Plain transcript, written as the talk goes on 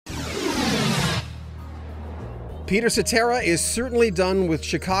Peter Cetera is certainly done with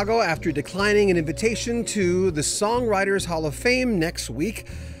Chicago after declining an invitation to the Songwriters Hall of Fame next week.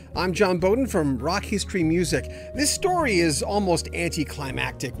 I'm John Bowden from Rock History Music. This story is almost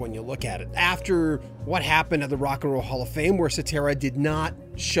anticlimactic when you look at it. After what happened at the Rock and Roll Hall of Fame, where Cetera did not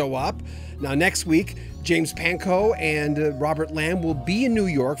show up. Now next week, James Pankow and Robert Lamm will be in New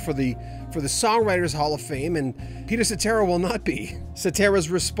York for the Songwriters Hall of Fame, and Peter Cetera will not be. Cetera's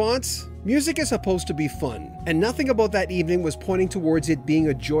response? Music is supposed to be fun, and nothing about that evening was pointing towards it being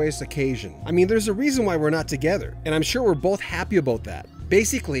a joyous occasion. I mean, there's a reason why we're not together, and I'm sure we're both happy about that.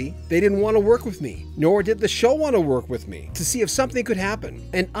 Basically, they didn't want to work with me, nor did the show want to work with me, to see if something could happen.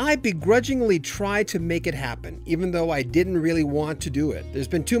 And I begrudgingly tried to make it happen, even though I didn't really want to do it. There's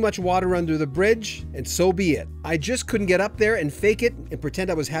been too much water under the bridge, and so be it. I just couldn't get up there and fake it and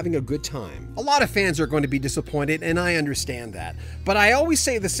pretend I was having a good time. A lot of fans are going to be disappointed, and I understand that. But I always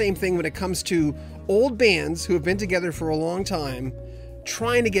say the same thing when it comes to old bands who have been together for a long time,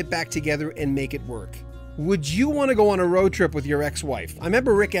 trying to get back together and make it work. Would you want to go on a road trip with your ex-wife? I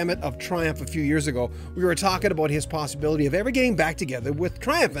remember Rick Emmett of Triumph a few years ago. We were talking about his possibility of ever getting back together with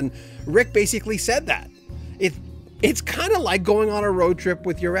Triumph, and Rick basically said that. It's kind of like going on a road trip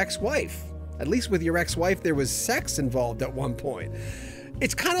with your ex-wife. At least with your ex-wife, there was sex involved at one point.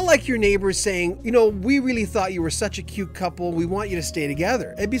 It's kind of like your neighbors saying, you know, we really thought you were such a cute couple. We want you to stay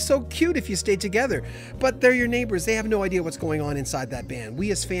together. It'd be so cute if you stayed together. But they're your neighbors. They have no idea what's going on inside that band. We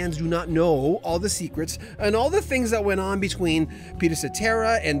as fans do not know all the secrets and all the things that went on between Peter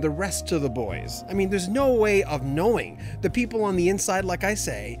Cetera and the rest of the boys. I mean, there's no way of knowing. The people on the inside, like I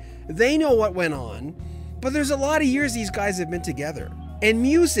say, they know what went on. But there's a lot of years these guys have been together. And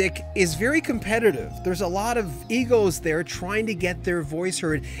music is very competitive. There's a lot of egos there trying to get their voice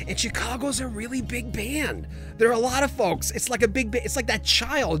heard. And Chicago's a really big band. There are a lot of folks. It's like it's like that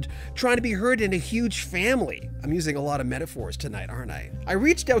child trying to be heard in a huge family. I'm using a lot of metaphors tonight, aren't I? I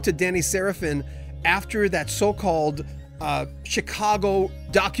reached out to Danny Serafin after that so-called Chicago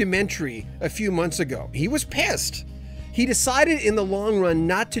documentary a few months ago. He was pissed. He decided in the long run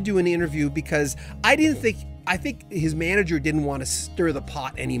not to do an interview because I think his manager didn't want to stir the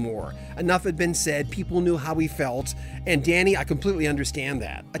pot anymore. Enough had been said, people knew how he felt, and Danny, I completely understand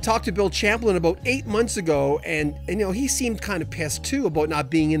that. I talked to Bill Champlin about 8 months ago, and you know, he seemed kind of pissed too about not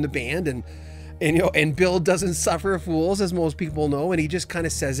being in the band, and Bill doesn't suffer fools, as most people know, and he just kind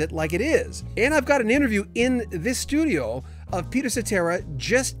of says it like it is. And I've got an interview in this studio of Peter Cetera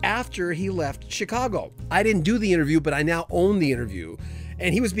just after he left Chicago. I didn't do the interview, but I now own the interview.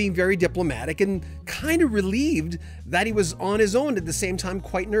 And he was being very diplomatic and kind of relieved that he was on his own, at the same time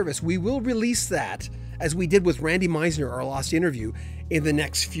quite nervous. We will release that, as we did with Randy Meisner, our last interview, in the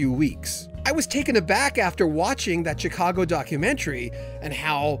next few weeks. I was taken aback after watching that Chicago documentary and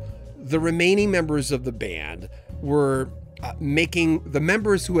how the remaining members of the band were making the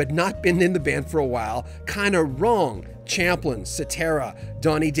members who had not been in the band for a while kind of wrong. Champlin, Cetera,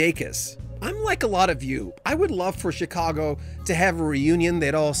 Donnie Dacus. I'm like a lot of you. I would love for Chicago to have a reunion.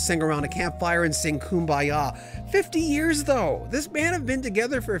 They'd all sing around a campfire and sing Kumbaya. 50 years though. This band have been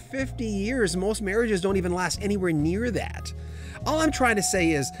together for 50 years. Most marriages don't even last anywhere near that. All I'm trying to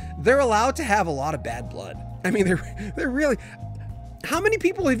say is they're allowed to have a lot of bad blood. I mean, they're really... How many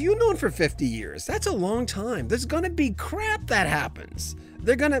people have you known for 50 years? That's a long time. There's gonna be crap that happens.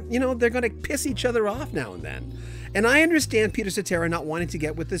 They're gonna piss each other off now and then. And I understand Peter Cetera not wanting to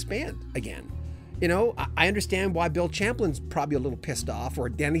get with this band again. You know, I understand why Bill Champlin's probably a little pissed off, or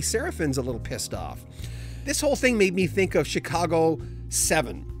Danny Serafin's a little pissed off. This whole thing made me think of Chicago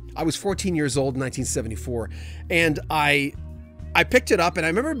 7. I was 14 years old in 1974, and I picked it up, and I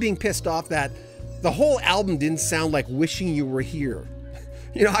remember being pissed off that the whole album didn't sound like Wishing You Were Here.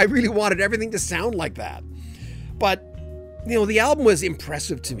 You know, I really wanted everything to sound like that. But you know, the album was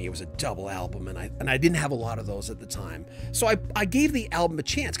impressive to me. It was a double album, and I didn't have a lot of those at the time. So I gave the album a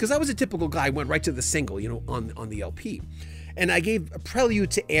chance, because I was a typical guy, went right to the single, you know, on the LP. And I gave a Prelude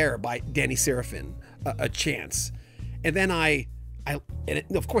to Air by Danny Serafin a chance. And then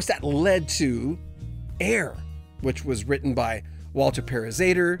of course that led to Air, which was written by Walter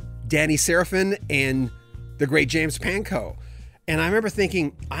Perezader, Danny Serafin, and the great James Pankow. And I remember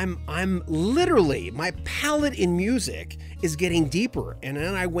thinking, I'm literally, my palette in music is getting deeper. And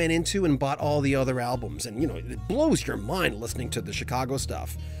then I went into and bought all the other albums. And, you know, it blows your mind listening to the Chicago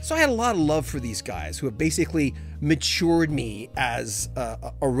stuff. So I had a lot of love for these guys who have basically matured me as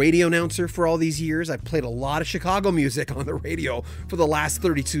a radio announcer for all these years. I've played a lot of Chicago music on the radio for the last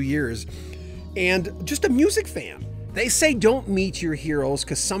 32 years. And just a music fan. They say don't meet your heroes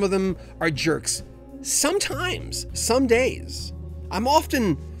because some of them are jerks. Sometimes, some days. I'm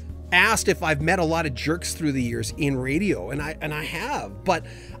often asked if I've met a lot of jerks through the years in radio, and I have, but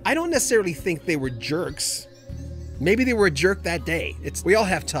I don't necessarily think they were jerks. Maybe they were a jerk that day. We all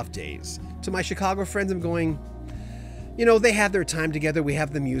have tough days. To my Chicago friends, I'm going, you know, they have their time together, we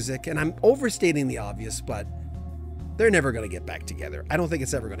have the music, and I'm overstating the obvious, but they're never going to get back together. I don't think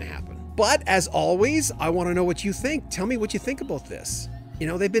it's ever going to happen. But as always, I want to know what you think. Tell me what you think about this. You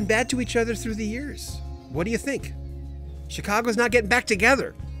know, they've been bad to each other through the years. What do you think? Chicago's not getting back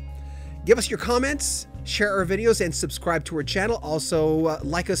together. Give us your comments, share our videos, and subscribe to our channel. Also,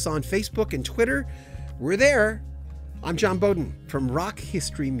 like us on Facebook and Twitter. We're there. I'm John Bowden from Rock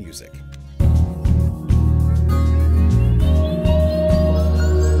History Music.